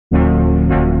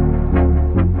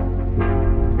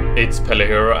It's Pelle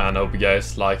here, and I hope you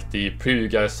guys liked the preview you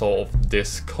guys saw of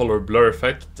this color blur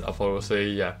effect. I thought it was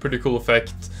a pretty cool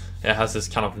effect. It has this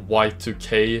kind of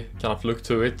Y2K kind of look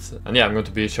to it. And yeah, I'm going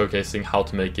to be showcasing how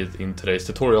to make it in today's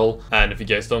tutorial. And if you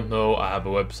guys don't know, I have a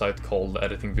website called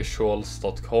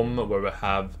editingvisuals.com where we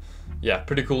have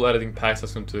pretty cool editing packs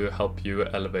that's going to help you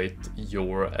elevate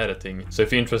your editing. So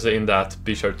if you're interested in that,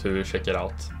 be sure to check it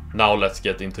out. Now let's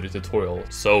get into the tutorial.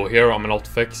 So here I'm in After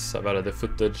Effects. I've added the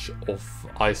footage of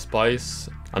I Spice.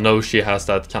 I know she has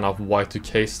that kind of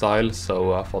Y2K style,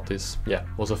 so I thought this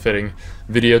was a fitting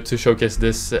video to showcase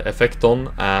this effect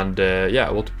on. And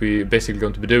what we're basically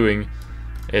going to be doing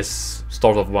is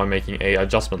start off by making a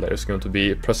adjustment layer. It's going to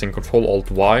be pressing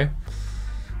Ctrl-Alt-Y.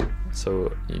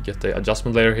 So you get the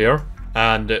adjustment layer here.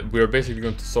 And we're basically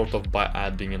going to start off by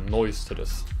adding a noise to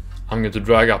this. I'm going to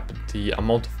drag up the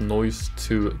amount of noise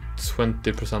to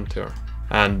 20% here.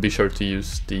 And be sure to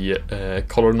use the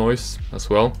color noise as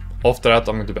well. After that,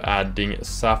 I'm going to be adding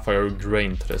sapphire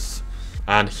grain to this.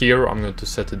 And here I'm going to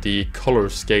set the color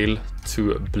scale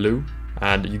to blue.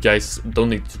 And you guys don't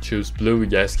need to choose blue. You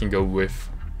guys can go with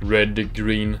red,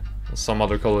 green, some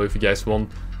other color if you guys want.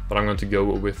 But I'm going to go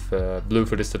with blue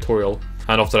for this tutorial.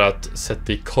 And after that, set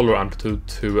the color amplitude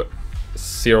to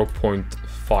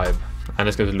 0.5. And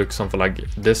it's going to look something like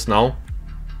this now.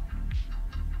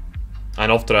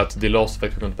 And after that, the last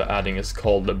effect we're going to be adding is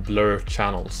called blur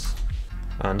channels.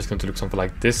 And it's going to look something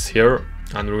like this here.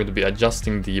 And we're going to be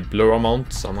adjusting the blur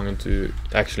amount. So I'm going to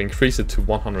actually increase it to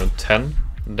 110.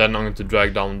 And then I'm going to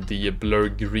drag down the blur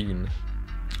green.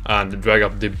 And drag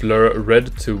up the blur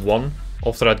red to 1.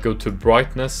 After that, go to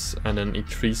brightness and then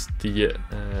increase the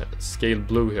scale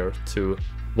blue here to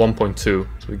 1.2. So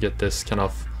we get this kind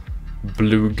of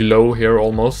blue glow here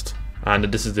almost. And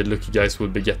this is the look you guys will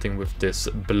be getting with this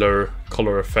blur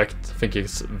color effect. I think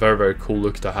it's a very, very cool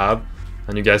look to have.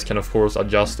 And you guys can of course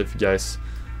adjust if you guys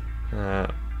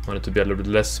want it to be a little bit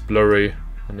less blurry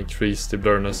and increase the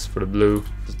blurriness for the blue.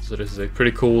 So this is a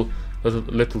pretty cool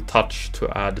little touch to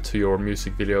add to your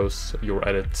music videos, your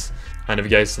edits. And if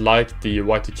you guys like the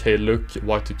Y2K look,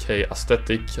 Y2K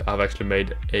aesthetic, I've actually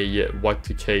made a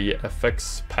Y2K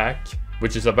effects pack,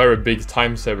 which is a very big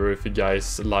time saver if you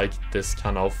guys like this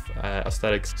kind of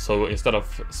aesthetics. So instead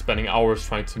of spending hours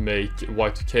trying to make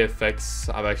Y2K effects,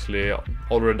 I've actually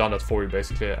already done that for you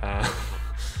basically.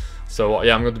 So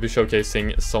yeah, I'm going to be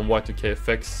showcasing some Y2K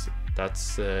effects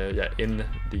that's in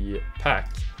the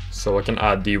pack. So I can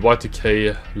add the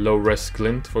Y2K low res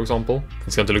glint, for example.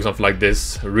 It's going to look something like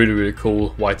this. Really, really cool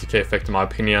Y2K effect in my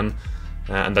opinion.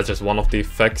 And that's just one of the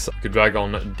effects. I could drag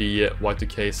on the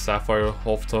Y2K sapphire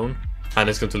halftone. And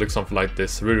it's going to look something like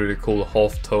this. Really, really cool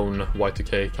halftone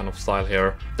Y2K kind of style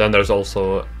here. Then there's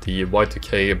also the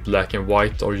Y2K black and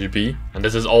white RGB. And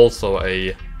this is also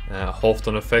a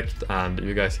halftone effect. And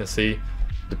you guys can see,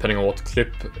 depending on what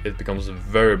clip, it becomes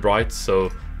very bright.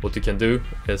 So what you can do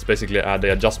is basically add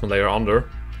the adjustment layer under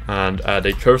and add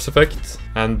a curves effect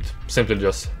and simply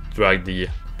just drag the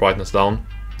brightness down.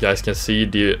 You guys can see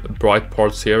the bright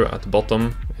parts here at the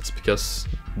bottom. It's because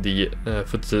the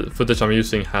footage I'm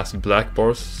using has black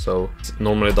bars, so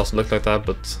normally it doesn't look like that,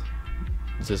 but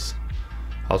this is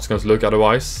how it's going to look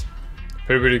otherwise.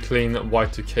 Pretty clean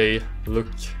Y2K look,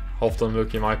 halftone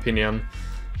look in my opinion.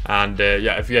 And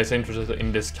if you guys are interested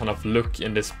in this kind of look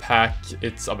in this pack,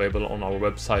 it's available on our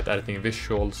website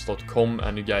editingvisuals.com,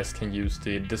 and you guys can use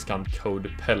the discount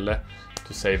code Pelle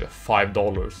to save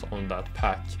 $5 on that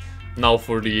pack. Now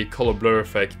for the color blur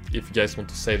effect, if you guys want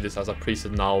to save this as a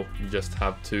preset now, you just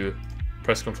have to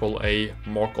press Ctrl-A,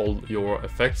 mark all your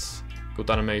effects, go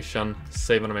to animation,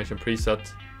 save animation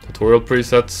preset, tutorial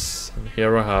presets, and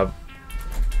here I have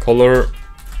color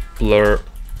blur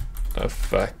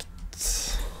effect.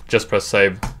 Just press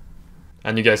save,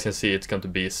 and you guys can see it's going to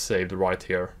be saved right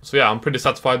here. So yeah, I'm pretty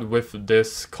satisfied with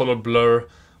this color blur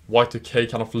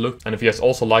Y2K kind of look. And if you guys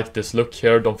also like this look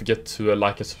here, don't forget to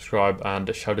like and subscribe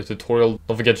and share the tutorial.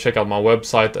 Don't forget to check out my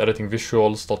website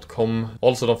editingvisuals.com.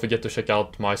 Also don't forget to check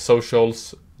out my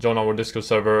socials, join our Discord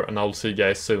server, and I'll see you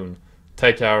guys soon.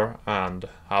 Take care and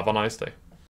have a nice day.